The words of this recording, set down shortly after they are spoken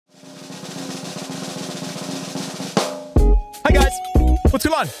What's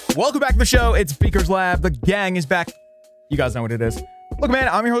going on? Welcome back to the show. It's Beaker's Lab. The gang is back. You guys know what it is. Look, man,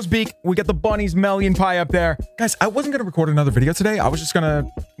 I'm your host, Beak. We got the bunnies, Melly, and Pie up there. Guys, I wasn't going to record another video today. I was just going to,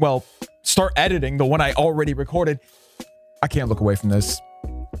 well, start editing the one I already recorded. I can't look away from this.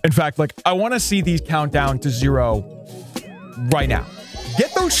 In fact, like, I want to see these count down to 0 right now.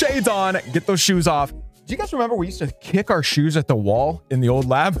 Get those shades on. Get those shoes off. Do you guys remember we used to kick our shoes at the wall in the old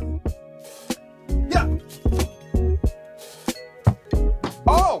lab? Yeah.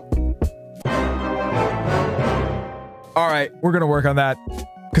 Oh! All right, we're going to work on that.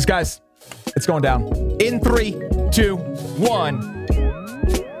 Because, guys, it's going down. In 3, 2, 1.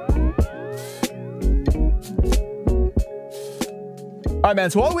 All right,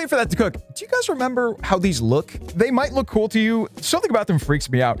 man, so while we wait for that to cook, do you guys remember how these look? They might look cool to you. Something about them freaks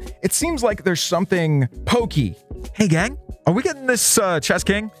me out. It seems like there's something pokey. Hey, gang, are we getting this Chess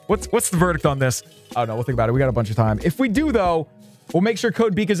King? What's the verdict on this? I don't know. We'll think about it. We got a bunch of time. If we do, though, we'll make sure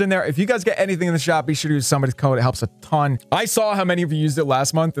code Beak is in there. If you guys get anything in the shop, be sure to use somebody's code. It helps a ton. I saw how many of you used it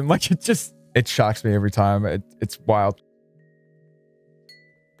last month, and like it shocks me every time. It's wild.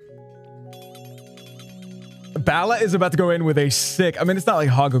 Bala is about to go in with a sick. I mean, it's not like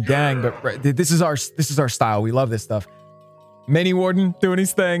Hoggo Gang, but right, this is our style. We love this stuff. Mini Warden doing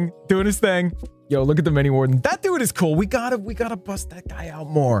his thing, Yo, look at the Mini Warden. That dude is cool. We gotta bust that guy out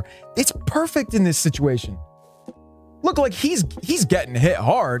more. It's perfect in this situation. Look, like he's getting hit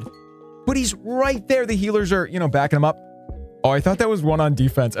hard, but he's right there. The healers are, you know, backing him up. Oh, I thought that was one on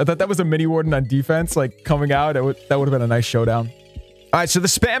defense. I thought that was a Mini Warden on defense, like coming out. That would have been a nice showdown. All right, so the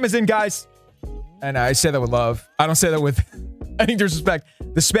spam is in, guys. And I say that with love. I don't say that with any disrespect.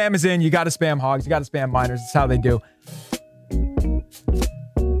 The spam is in. You got to spam hogs. You got to spam miners. That's how they do.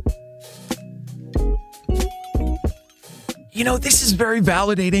 You know, this is very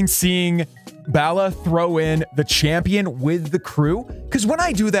validating seeing Bala throw in the champion with the crew. Because when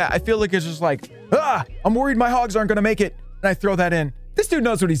I do that, I feel like it's just like, I'm worried my hogs aren't going to make it. And I throw that in. This dude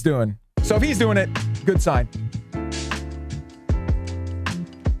knows what he's doing. So if he's doing it, good sign.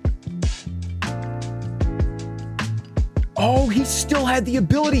 Oh, he still had the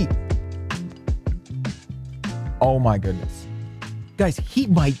ability. Oh my goodness. Guys, he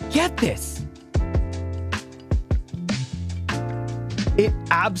might get this. It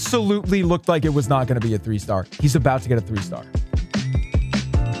absolutely looked like it was not going to be a 3-star. He's about to get a 3-star.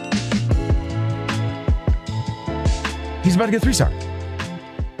 He's about to get a 3-star.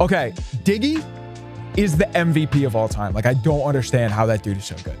 Okay, Diggy is the MVP of all time. Like, I don't understand how that dude is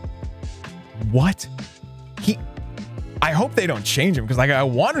so good. What? I hope they don't change him because like I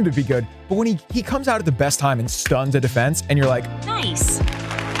want him to be good. But when he comes out at the best time and stuns a defense and you're like, nice.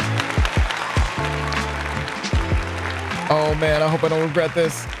 Oh man, I hope I don't regret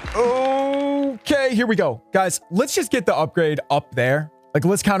this. Okay, here we go. Guys, let's just get the upgrade up there. Like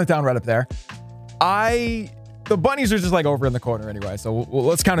let's count it down right up there. The bunnies are just like over in the corner anyway. So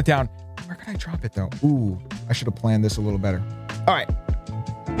let's count it down. Where can I drop it though? Ooh, I should have planned this a little better. All right,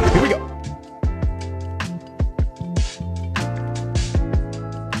 here we go.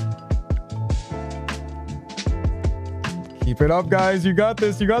 Keep it up, guys. You got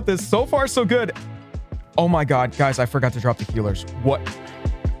this. You got this. So far, so good. Oh my God, guys, I forgot to drop the healers. What?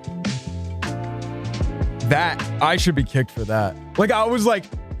 That, I should be kicked for that. Like, I was like,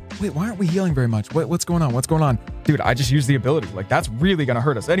 wait, why aren't we healing very much? What's going on? What's going on? Dude, I just used the ability. Like, that's really going to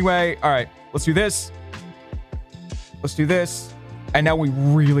hurt us. Anyway, all right, let's do this. Let's do this. And now we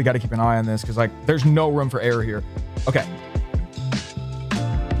really got to keep an eye on this because, like, there's no room for error here. Okay.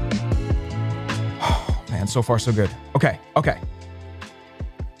 Man, so far, so good. Okay, okay.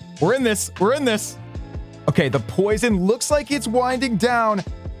 We're in this. We're in this. Okay, the poison looks like it's winding down.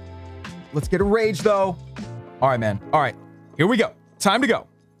 Let's get a rage, though. All right, man. All right, here we go. Time to go.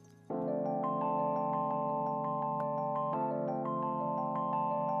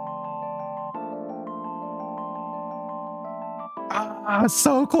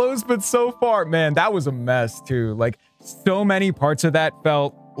 So close, but so far. Man, that was a mess, too. Like, so many parts of that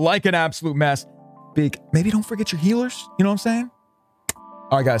felt like an absolute mess. Big. Maybe don't forget your healers. You know what I'm saying?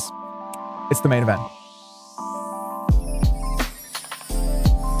 All right, guys. It's the main event.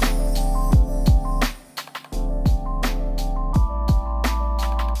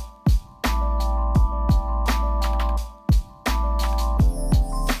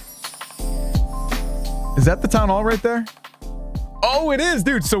 Is that the town hall right there? Oh, it is,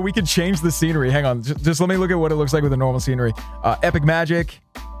 dude. So we can change the scenery. Hang on. Just let me look at what it looks like with the normal scenery. Epic magic.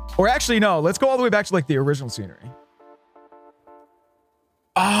 Or actually, no. Let's go all the way back to like the original scenery.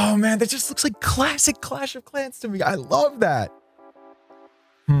 Oh, man. That just looks like classic Clash of Clans to me. I love that.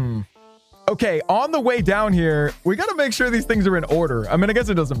 Okay, on the way down here, we got to make sure these things are in order. I mean, I guess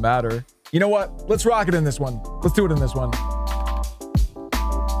it doesn't matter. You know what? Let's rock it in this one. Let's do it in this one.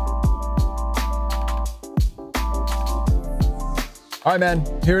 All right, man.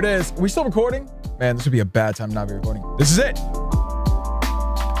 Here it is. Are we still recording? Man, this would be a bad time to not be recording. This is it.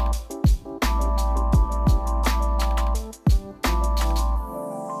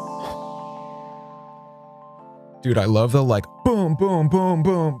 Dude, I love the like boom, boom, boom,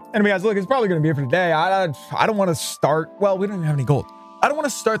 boom. Anyway, guys, look, it's probably going to be it for today. I don't want to start. Well, we don't even have any gold. I don't want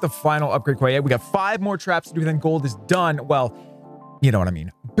to start the final upgrade quite yet. We got 5 more traps to do, then gold is done. Well, you know what I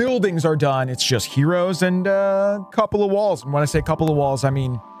mean. Buildings are done. It's just heroes and a couple of walls. And when I say couple of walls, I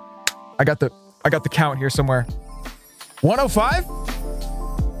mean, I got the count here somewhere. 105?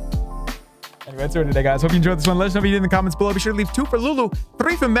 Anyway, that's it today, guys. Hope you enjoyed this one. Let us know if you did in the comments below. Be sure to leave 2 for Lulu,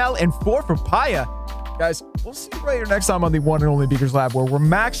 3 for Mel, and 4 for Paya. Guys, we'll see you right here next time on the one and only Beaker's Lab, where we're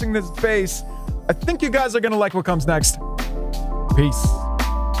maxing this base. I think you guys are going to like what comes next. Peace.